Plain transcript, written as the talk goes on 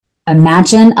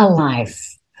Imagine a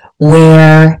life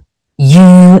where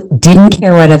you didn't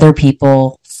care what other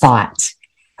people thought,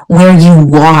 where you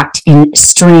walked in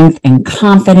strength and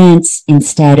confidence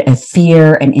instead of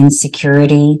fear and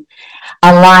insecurity,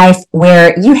 a life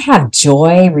where you have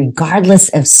joy regardless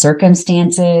of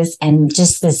circumstances and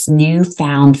just this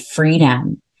newfound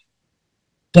freedom.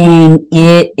 Gang,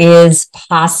 it is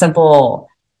possible.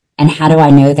 And how do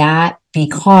I know that?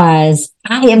 Because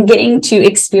I am getting to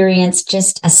experience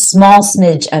just a small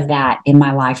smidge of that in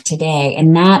my life today.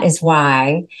 And that is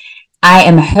why I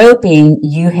am hoping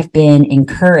you have been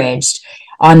encouraged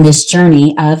on this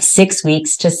journey of 6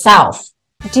 weeks to self.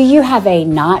 Do you have a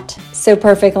not so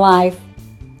perfect life?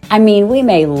 I mean, we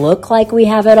may look like we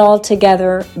have it all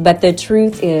together, but the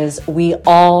truth is we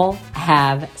all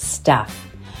have stuff.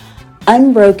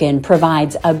 Unbroken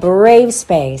provides a brave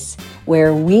space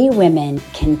where we women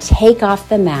can take off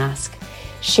the mask,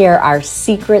 share our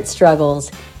secret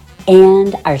struggles,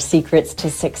 and our secrets to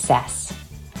success.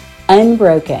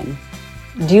 Unbroken,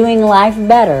 doing life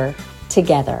better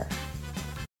together.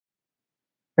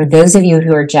 For those of you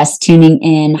who are just tuning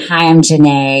in, hi, I'm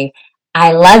Janae.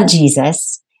 I love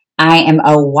Jesus. I am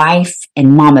a wife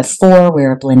and mom of 4.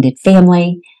 We're a blended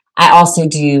family. I also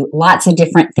do lots of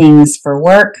different things for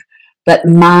work. But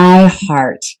my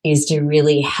heart is to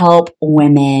really help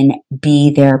women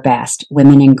be their best,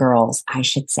 women and girls, I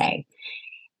should say.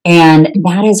 And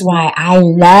that is why I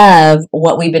love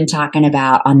what we've been talking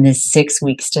about on this 6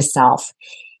 weeks to self.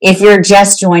 If you're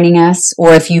just joining us,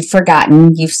 or if you've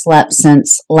forgotten, you've slept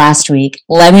since last week,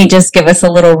 let me just give us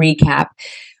a little recap.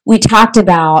 We talked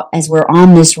about, as we're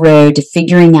on this road to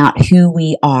figuring out who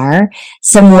we are,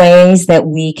 some ways that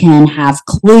we can have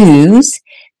clues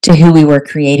to who we were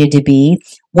created to be.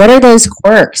 What are those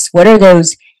quirks? What are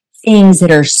those things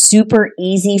that are super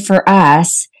easy for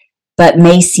us, but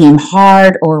may seem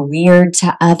hard or weird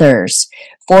to others?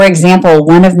 For example,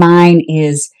 one of mine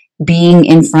is being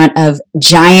in front of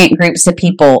giant groups of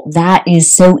people. That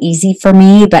is so easy for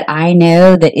me, but I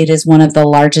know that it is one of the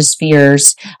largest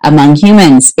fears among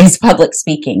humans is public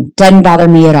speaking. Doesn't bother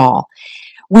me at all.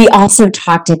 We also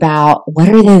talked about what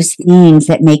are those things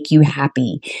that make you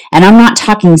happy? And I'm not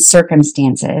talking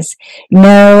circumstances.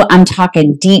 No, I'm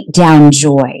talking deep down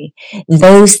joy.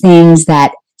 Those things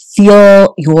that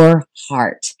fill your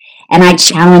heart. And I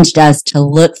challenged us to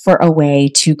look for a way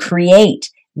to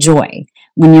create joy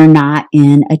when you're not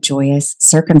in a joyous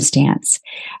circumstance.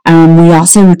 We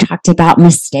also talked about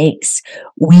mistakes.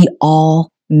 We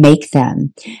all make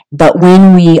them. But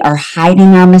when we are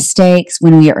hiding our mistakes,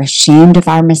 when we are ashamed of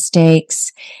our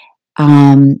mistakes,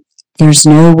 there's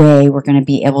no way we're going to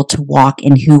be able to walk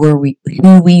in who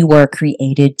we were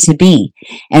created to be.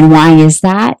 And why is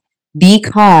that?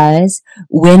 Because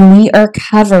when we are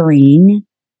covering,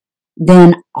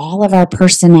 then all of our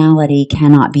personality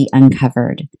cannot be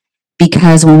uncovered.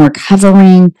 Because when we're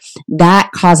covering,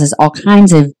 that causes all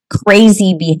kinds of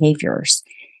crazy behaviors.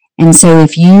 And so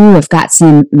if you have got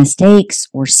some mistakes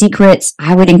or secrets,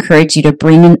 I would encourage you to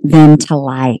bring them to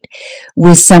light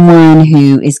with someone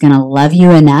who is going to love you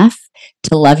enough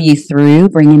to love you through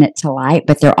bringing it to light,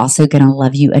 but they're also going to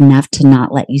love you enough to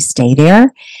not let you stay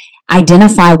there.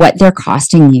 Identify what they're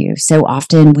costing you. So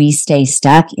often we stay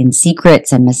stuck in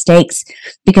secrets and mistakes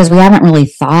because we haven't really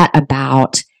thought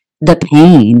about the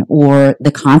pain or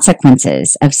the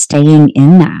consequences of staying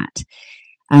in that.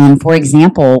 For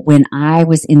example, when I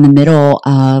was in the middle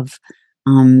of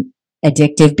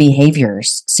addictive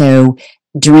behaviors, so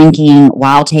drinking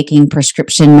while taking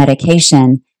prescription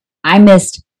medication, I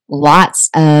missed lots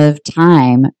of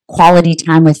time, quality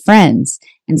time with friends.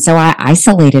 And so I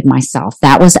isolated myself.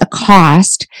 That was a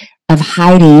cost of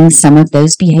hiding some of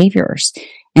those behaviors.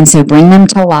 And so bring them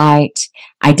to light,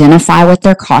 identify what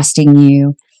they're costing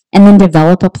you, and then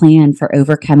develop a plan for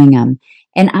overcoming them.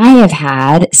 And I have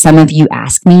had some of you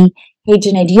ask me, hey,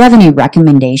 Janae, do you have any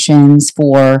recommendations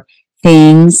for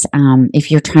things if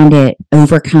you're trying to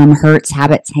overcome hurts,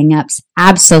 habits, hangups?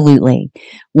 Absolutely.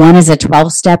 One is a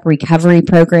 12-step recovery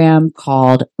program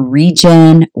called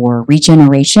Regen or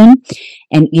Regeneration,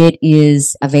 and it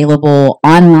is available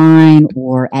online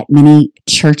or at many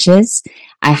churches.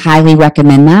 I highly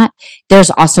recommend that.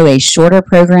 There's also a shorter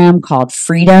program called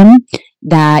Freedom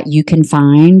that you can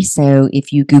find. So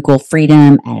if you Google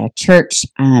freedom at a church,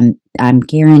 I'm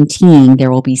guaranteeing there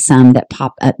will be some that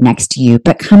pop up next to you,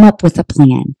 but come up with a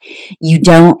plan. You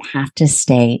don't have to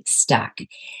stay stuck.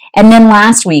 And then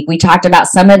last week, we talked about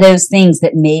some of those things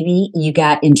that maybe you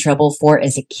got in trouble for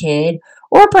as a kid,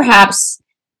 or perhaps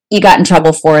you got in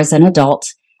trouble for as an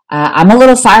adult. I'm a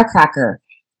little firecracker.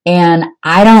 And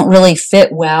I don't really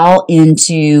fit well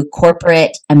into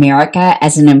corporate America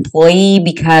as an employee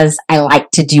because I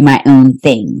like to do my own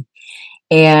thing.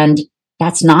 And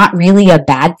that's not really a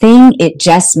bad thing. It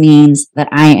just means that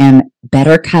I am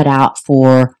better cut out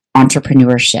for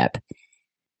entrepreneurship.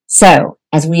 So,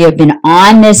 as we have been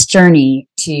on this journey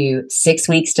to 6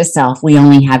 weeks to self, we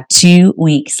only have 2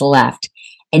 weeks left.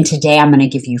 And today I'm going to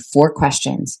give you 4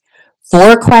 questions.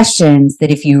 4 questions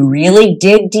that if you really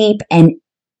dig deep and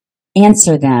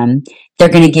answer them, they're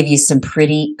going to give you some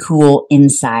pretty cool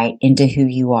insight into who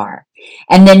you are.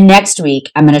 And then next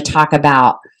week, I'm going to talk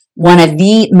about one of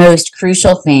the most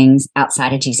crucial things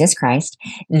outside of Jesus Christ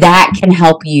that can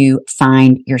help you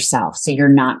find yourself. So you're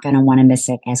not going to want to miss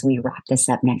it as we wrap this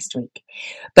up next week.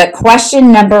 But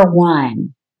question number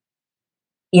 1,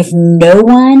 if no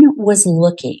one was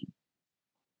looking,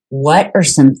 what are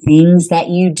some things that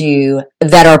you do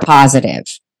that are positive?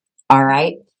 All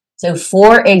right. So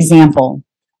for example,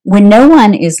 when no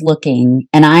one is looking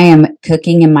and I am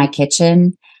cooking in my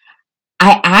kitchen,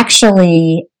 I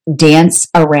actually dance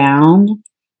around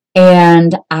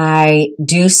and I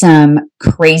do some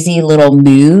crazy little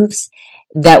moves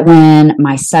that when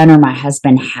my son or my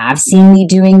husband have seen me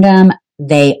doing them,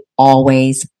 they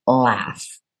always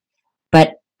laugh.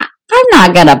 But I'm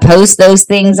not going to post those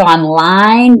things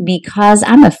online because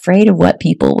I'm afraid of what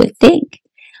people would think.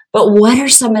 But what are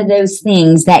some of those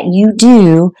things that you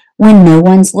do when no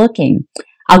one's looking?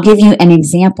 I'll give you an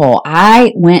example.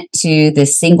 I went to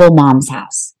this single mom's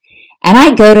house. And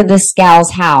I go to this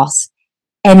gal's house,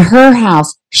 and her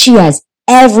house, she has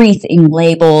everything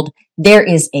labeled. There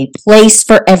is a place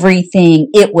for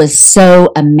everything. It was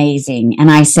so amazing.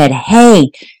 And I said, hey,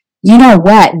 you know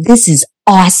what? This is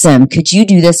awesome. Could you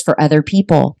do this for other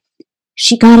people?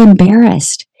 She got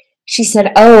embarrassed. She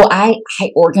said, oh, I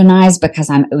organize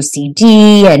because I'm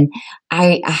OCD and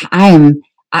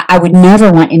I would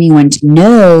never want anyone to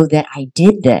know that I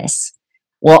did this.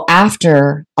 Well,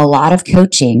 after a lot of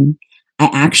coaching, I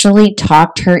actually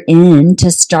talked her into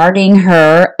starting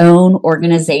her own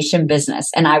organization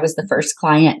business, and I was the first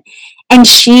client. And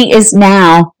she is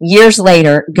now, years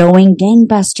later, going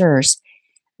gangbusters.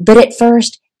 But at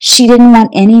first, she didn't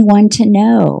want anyone to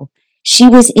know. She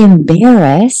was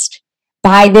embarrassed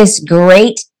by this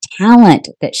great talent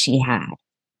that she had.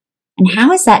 And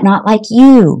how is that not like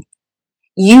you?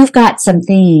 You've got some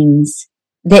things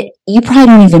that you probably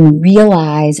don't even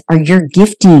realize are your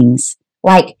giftings.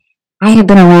 Like, I have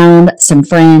been around some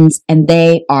friends and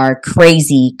they are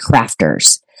crazy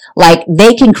crafters. Like,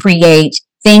 they can create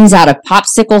things out of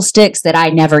popsicle sticks that I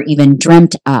never even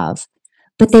dreamt of.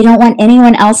 But they don't want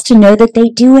anyone else to know that they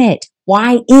do it.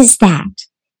 Why is that?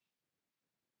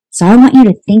 So I want you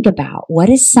to think about what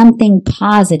is something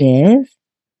positive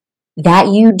that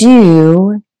you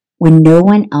do when no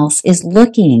one else is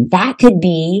looking. That could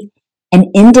be an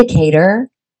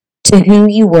indicator to who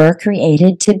you were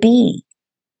created to be.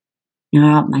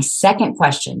 Now, my second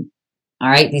question. All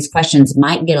right, these questions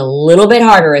might get a little bit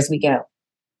harder as we go.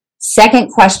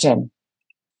 Second question.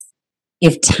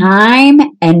 If time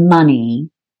and money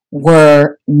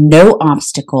were no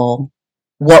obstacle,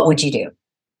 what would you do?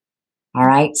 All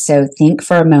right, so think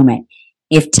for a moment.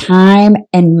 If time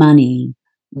and money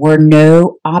were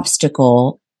no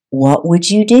obstacle, what would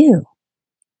you do?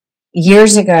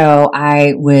 Years ago,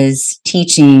 I was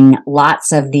teaching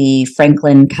lots of the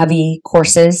Franklin Covey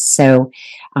courses. So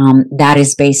that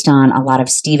is based on a lot of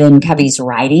Stephen Covey's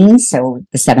writings. So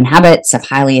the 7 Habits of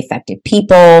Highly Effective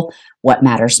People, What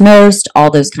Matters Most,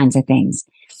 all those kinds of things.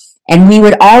 And we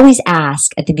would always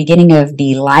ask at the beginning of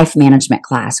the life management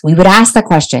class, we would ask the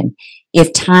question,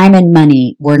 if time and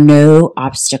money were no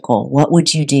obstacle, what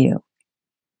would you do?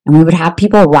 And we would have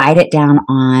people write it down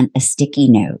on a sticky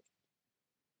note.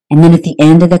 And then at the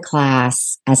end of the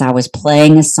class, as I was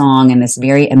playing a song in this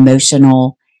very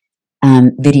emotional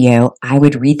video, I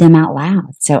would read them out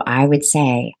loud. So I would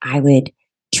say, I would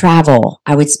travel.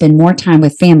 I would spend more time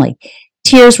with family.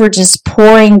 Tears were just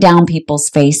pouring down people's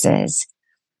faces.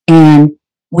 And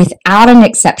without an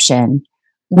exception,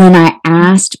 when I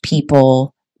asked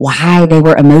people why they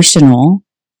were emotional,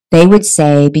 they would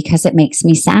say, because it makes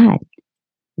me sad.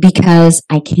 Because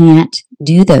I can't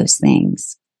do those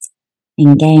things.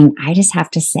 And gang, I just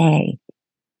have to say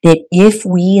that if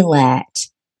we let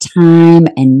time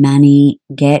and money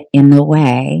get in the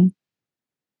way,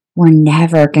 we're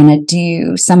never going to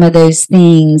do some of those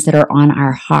things that are on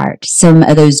our heart, some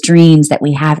of those dreams that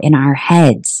we have in our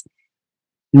heads.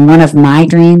 And one of my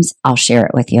dreams, I'll share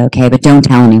it with you, okay? But don't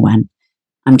tell anyone.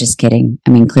 I'm just kidding.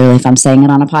 I mean, clearly, if I'm saying it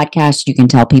on a podcast, you can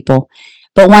tell people.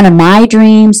 But one of my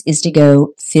dreams is to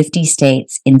go 50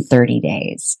 states in 30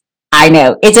 days. I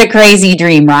know. It's a crazy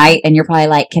dream, right? And you're probably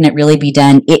like, can it really be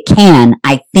done? It can,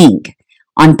 I think.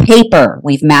 On paper,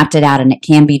 we've mapped it out and it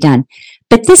can be done.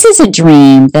 But this is a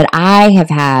dream that I have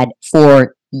had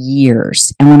for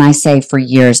years. And when I say for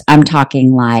years, I'm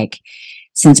talking like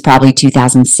since probably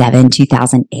 2007,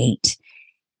 2008.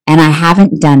 And I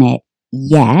haven't done it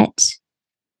yet,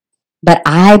 but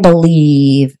I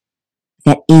believe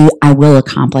that I will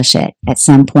accomplish it at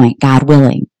some point, God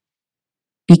willing.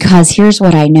 Because here's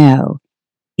what I know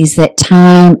is that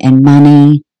time and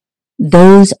money,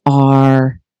 those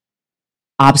are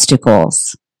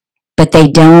obstacles, but they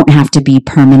don't have to be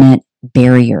permanent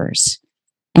barriers.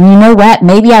 And you know what?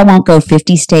 Maybe I won't go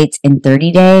 50 states in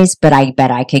 30 days, but I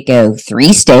bet I could go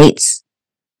 3 states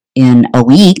in a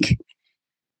week.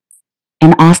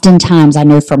 And oftentimes, I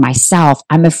know for myself,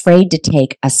 I'm afraid to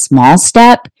take a small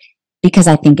step because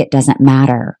I think it doesn't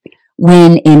matter.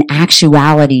 When in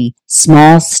actuality,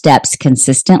 small steps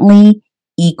consistently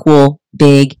equal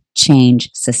big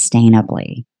change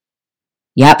sustainably.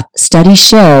 Yep, studies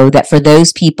show that for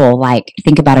those people, like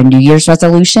think about a New Year's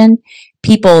resolution,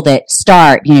 people that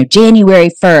start, January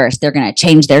 1st, they're going to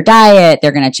change their diet,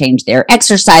 they're going to change their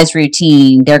exercise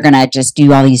routine, they're going to just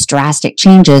do all these drastic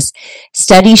changes.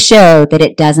 Studies show that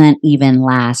it doesn't even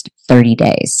last 30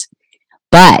 days.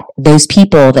 But those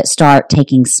people that start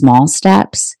taking small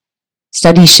steps,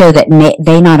 studies show that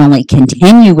they not only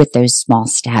continue with those small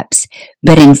steps,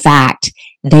 but in fact,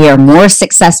 they are more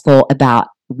successful about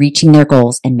reaching their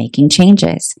goals and making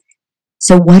changes.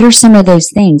 So what are some of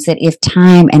those things that if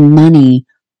time and money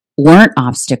weren't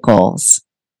obstacles,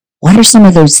 what are some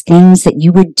of those things that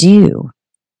you would do?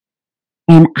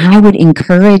 And I would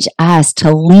encourage us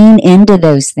to lean into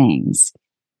those things.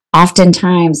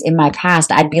 Oftentimes in my past,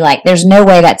 I'd be like, there's no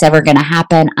way that's ever going to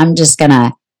happen. I'm just going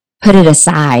to put it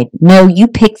aside. No, you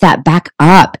pick that back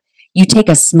up. You take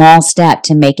a small step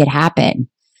to make it happen.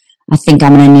 I think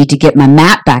I'm going to need to get my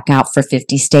map back out for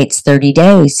 50 states, 30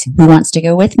 days. Who wants to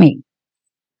go with me?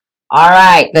 All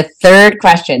right, the third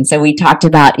question. So we talked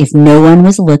about if no one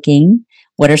was looking,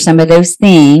 what are some of those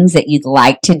things that you'd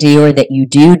like to do or that you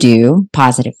do,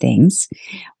 positive things?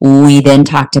 We then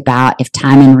talked about if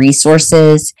time and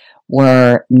resources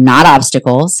were not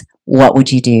obstacles, what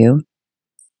would you do?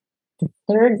 The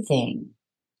third thing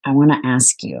I want to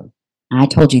ask you, I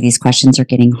told you these questions are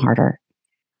getting harder.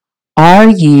 Are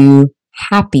you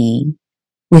happy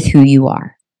with who you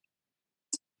are?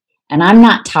 And I'm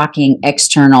not talking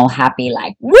external happy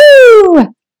like,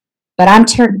 woo! But I'm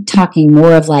talking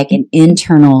more of like an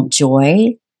internal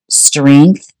joy,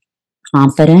 strength,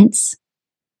 confidence.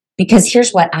 Because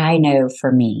here's what I know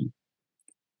for me.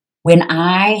 When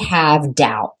I have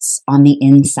doubts on the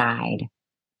inside,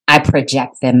 I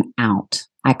project them out.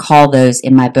 I call those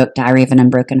in my book, Diary of an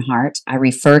Unbroken Heart, I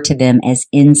refer to them as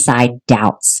inside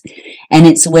doubts. And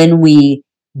it's when we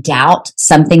doubt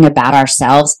something about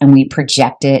ourselves and we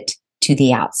project it to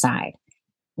the outside.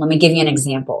 Let me give you an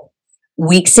example.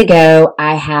 Weeks ago,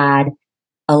 I had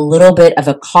a little bit of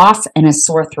a cough and a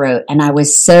sore throat, and I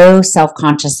was so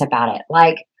self-conscious about it.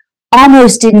 Like,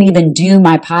 almost didn't even do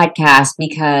my podcast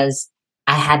because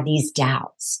I had these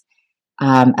doubts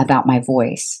about my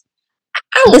voice.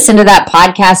 I listened to that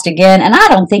podcast again, and I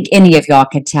don't think any of y'all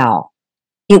could tell.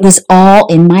 It was all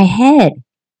in my head.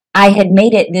 I had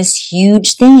made it this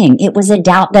huge thing. It was a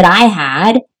doubt that I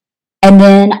had, and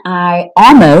then I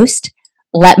almost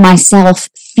let myself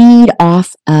feed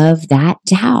off of that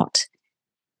doubt.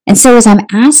 And so as I'm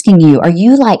asking you, are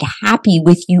you like happy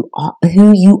with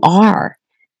who you are?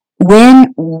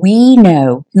 When we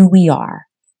know who we are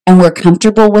and we're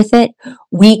comfortable with it,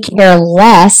 we care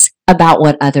less about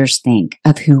what others think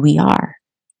of who we are.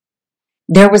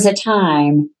 There was a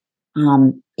time,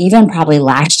 even probably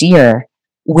last year,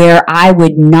 where I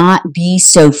would not be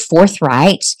so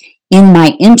forthright in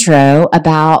my intro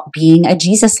about being a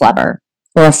Jesus lover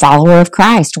or a follower of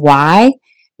Christ. Why?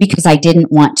 Because I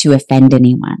didn't want to offend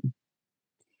anyone.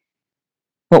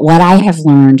 But what I have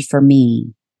learned for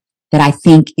me that I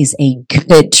think is a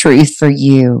good truth for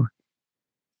you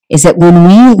is that when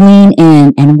we lean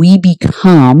in and we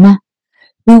become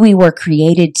who we were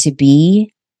created to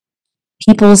be,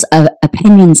 people's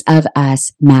opinions of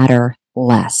us matter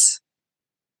less.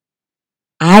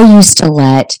 I used to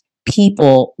let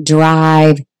people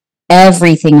drive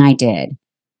everything I did.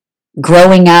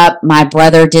 Growing up, my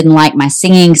brother didn't like my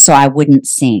singing, so I wouldn't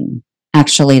sing.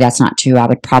 Actually, that's not true. I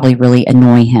would probably really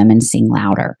annoy him and sing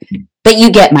louder. But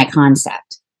you get my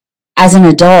concept. As an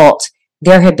adult,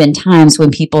 there have been times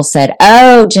when people said,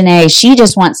 oh, Janae, she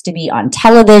just wants to be on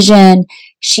television.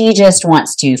 She just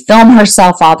wants to film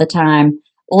herself all the time.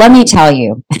 let me tell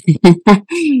you,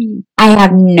 I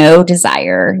have no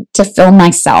desire to film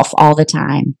myself all the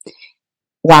time.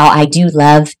 While I do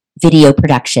love video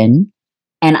production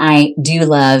and I do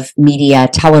love media,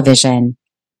 television,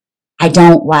 I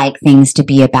don't like things to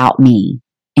be about me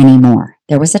anymore.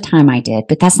 There was a time I did,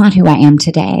 but that's not who I am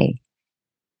today.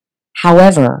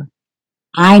 However,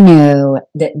 I know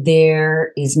that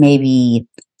there is maybe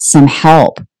some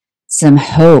help, some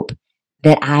hope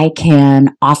that I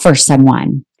can offer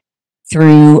someone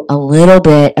through a little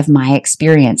bit of my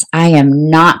experience. I am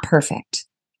not perfect,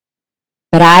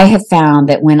 but I have found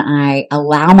that when I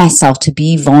allow myself to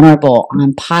be vulnerable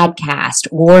on podcast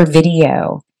or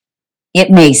video, it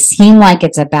may seem like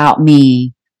it's about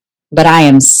me, but I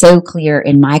am so clear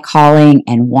in my calling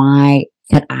and why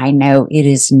that I know it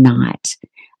is not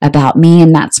about me.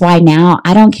 And that's why now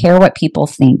I don't care what people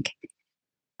think.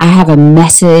 I have a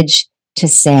message to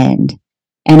send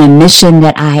and a mission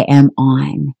that I am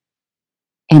on.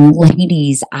 And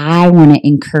ladies, I want to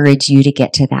encourage you to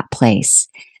get to that place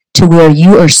to where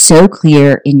you are so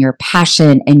clear in your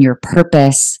passion and your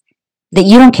purpose that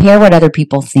you don't care what other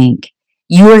people think.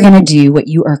 You are going to do what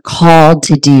you are called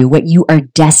to do, what you are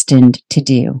destined to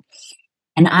do.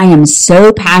 And I am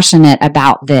so passionate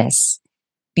about this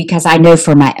because I know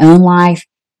for my own life,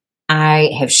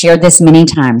 I have shared this many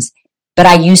times, but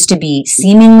I used to be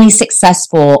seemingly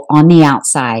successful on the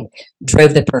outside,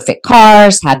 drove the perfect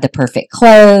cars, had the perfect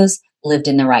clothes, lived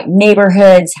in the right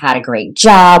neighborhoods, had a great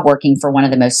job, working for one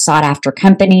of the most sought after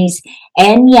companies.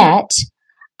 And yet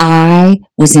I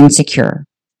was insecure.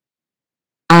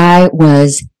 I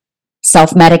was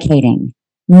self-medicating,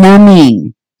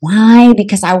 numbing. Why?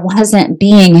 Because I wasn't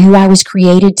being who I was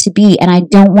created to be. And I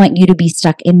don't want you to be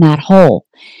stuck in that hole.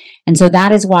 And so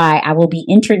that is why I will be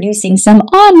introducing some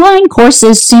online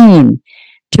courses soon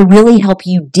to really help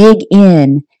you dig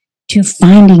in to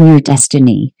finding your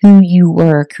destiny, who you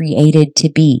were created to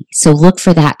be. So look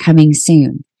for that coming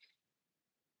soon.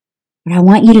 But I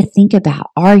want you to think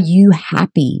about, are you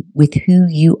happy with who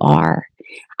you are?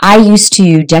 I used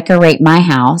to decorate my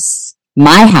house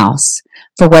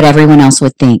for what everyone else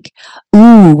would think.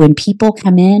 Ooh, when people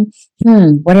come in,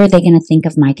 what are they going to think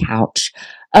of my couch?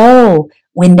 Oh,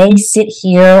 when they sit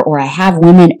here or I have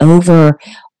women over,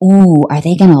 ooh, are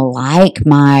they going to like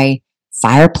my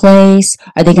fireplace?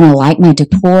 Are they going to like my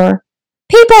decor?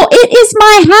 People, it is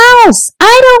my house.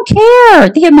 I don't care.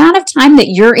 The amount of time that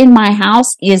you're in my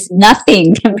house is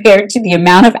nothing compared to the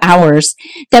amount of hours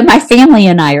that my family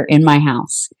and I are in my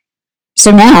house.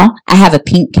 So now I have a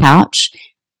pink couch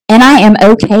and I am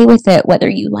okay with it, whether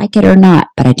you like it or not,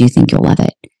 but I do think you'll love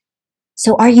it.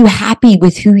 So are you happy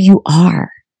with who you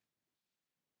are?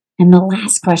 And the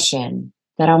last question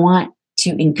that I want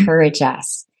to encourage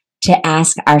us to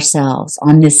ask ourselves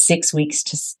on this 6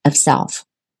 weeks of self,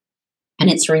 and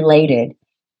it's related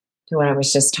to what I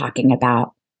was just talking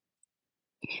about.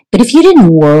 But if you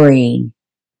didn't worry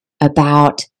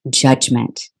about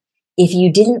judgment, if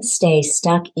you didn't stay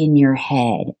stuck in your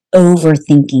head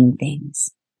overthinking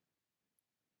things,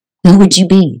 who would you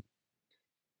be?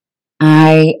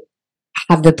 I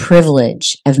have the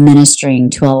privilege of ministering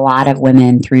to a lot of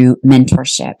women through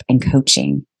mentorship and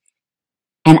coaching.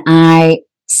 And I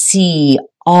see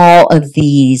all of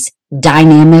these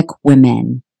dynamic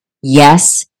women.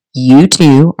 Yes, you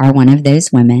too are one of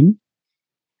those women.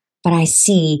 But I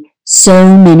see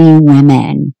so many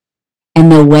women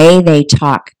and the way they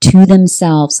talk to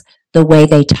themselves, the way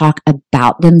they talk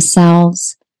about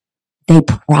themselves, they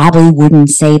probably wouldn't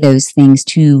say those things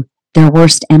to their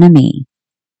worst enemy.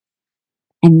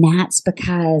 And that's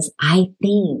because I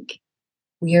think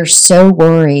we are so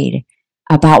worried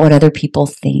about what other people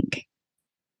think.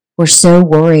 We're so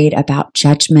worried about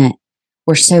judgment.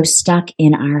 We're so stuck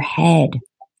in our head.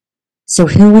 So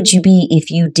who would you be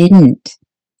if you didn't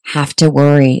have to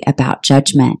worry about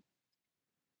judgment?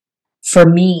 For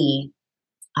me,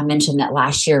 I mentioned that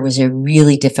last year was a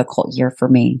really difficult year for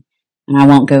me. And I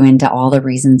won't go into all the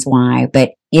reasons why,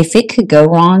 but if it could go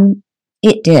wrong,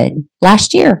 it did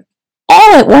last year,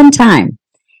 all at one time.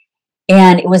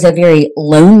 And it was a very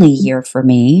lonely year for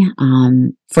me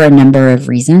for a number of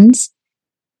reasons.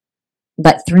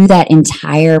 But through that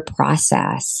entire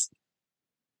process,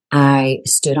 I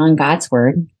stood on God's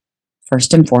word,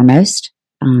 first and foremost.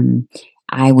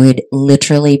 I would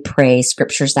literally pray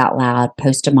scriptures out loud,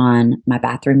 post them on my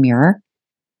bathroom mirror.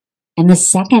 And the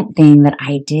second thing that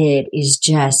I did is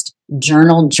just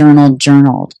journaled.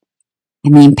 I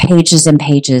mean, pages and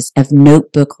pages of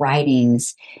notebook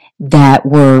writings that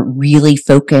were really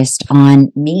focused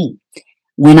on me.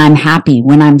 When I'm happy,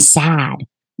 when I'm sad,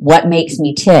 what makes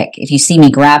me tick. If you see me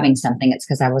grabbing something, it's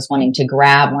because I was wanting to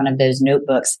grab one of those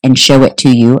notebooks and show it to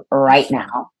you right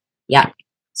now. Yeah.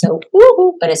 So,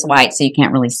 but it's white, so you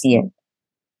can't really see it.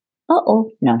 No,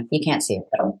 you can't see it.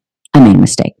 I made a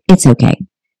mistake. It's okay.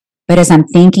 But as I'm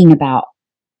thinking about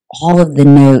all of the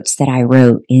notes that I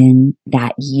wrote in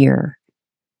that year,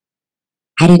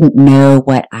 I didn't know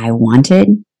what I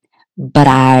wanted, but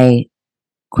I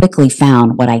quickly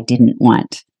found what I didn't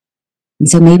want. And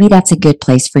so maybe that's a good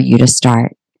place for you to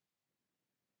start.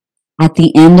 At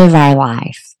the end of our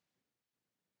life,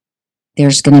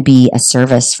 there's going to be a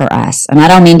service for us. And I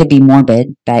don't mean to be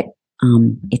morbid, but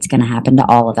it's going to happen to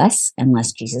all of us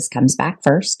unless Jesus comes back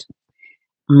first.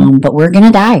 But we're going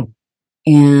to die.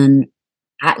 And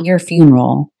at your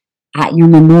funeral, at your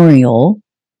memorial,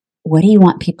 what do you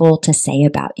want people to say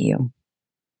about you?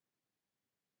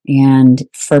 And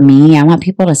for me, I want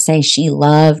people to say she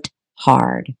loved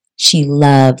hard. She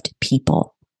loved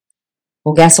people.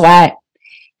 Well, guess what?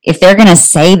 If they're going to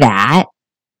say that,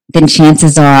 then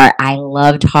chances are I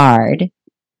loved hard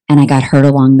and I got hurt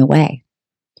along the way.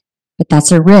 But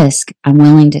that's a risk I'm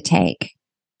willing to take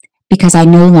because I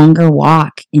no longer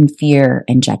walk in fear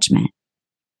and judgment.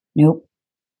 Nope.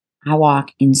 I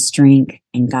walk in strength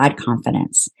and God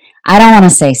confidence. I don't want to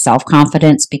say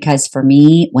self-confidence because for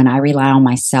me, when I rely on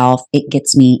myself, it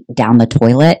gets me down the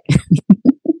toilet.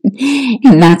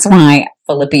 And that's why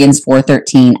Philippians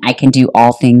 4:13, I can do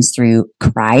all things through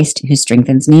Christ who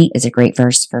strengthens me, is a great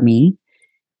verse for me.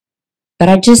 But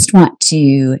I just want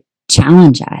to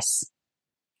challenge us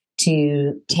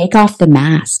to take off the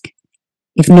mask.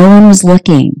 If no one was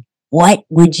looking, what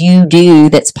would you do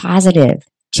that's positive?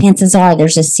 Chances are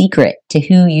there's a secret to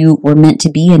who you were meant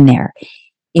to be in there.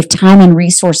 If time and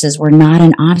resources were not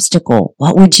an obstacle,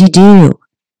 what would you do?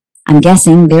 I'm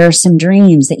guessing there are some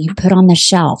dreams that you put on the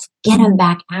shelf. Get them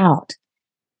back out.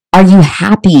 Are you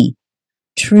happy,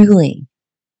 truly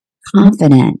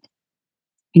confident,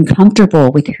 and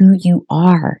comfortable with who you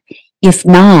are? If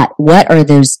not, what are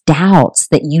those doubts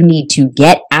that you need to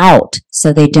get out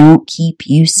so they don't keep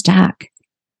you stuck?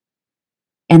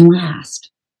 And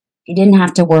last, you didn't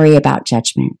have to worry about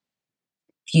judgment.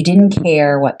 If you didn't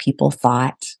care what people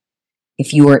thought,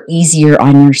 if you were easier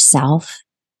on yourself,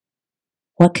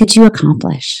 what could you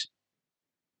accomplish?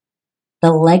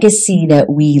 The legacy that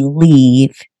we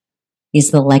leave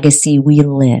is the legacy we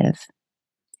live.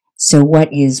 So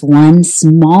what is one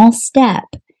small step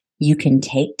you can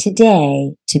take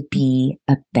today to be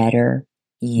a better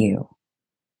you?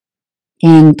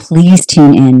 And please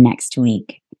tune in next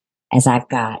week as I've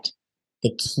got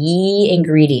the key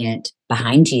ingredient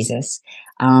behind Jesus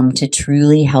to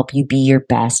truly help you be your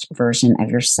best version of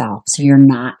yourself. So you're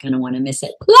not going to want to miss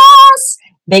it. Plus,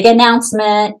 big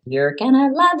announcement. You're going to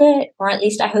love it, or at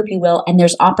least I hope you will. And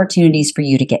there's opportunities for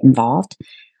you to get involved.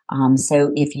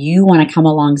 So if you want to come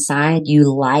alongside,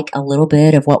 you like a little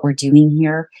bit of what we're doing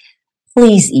here,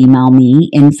 please email me,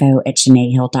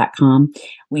 info@JanaeHill.com.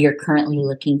 We are currently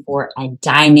looking for a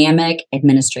dynamic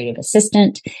administrative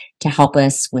assistant to help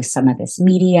us with some of this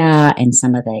media and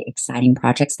some of the exciting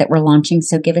projects that we're launching.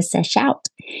 So give us a shout.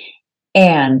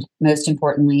 And most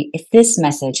importantly, if this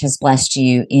message has blessed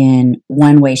you in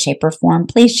one way, shape, or form,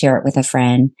 please share it with a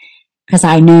friend because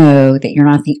I know that you're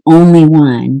not the only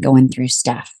one going through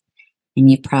stuff. And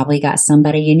you've probably got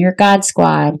somebody in your God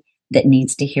squad that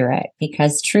needs to hear it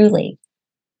because truly,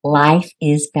 life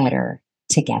is better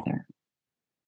together.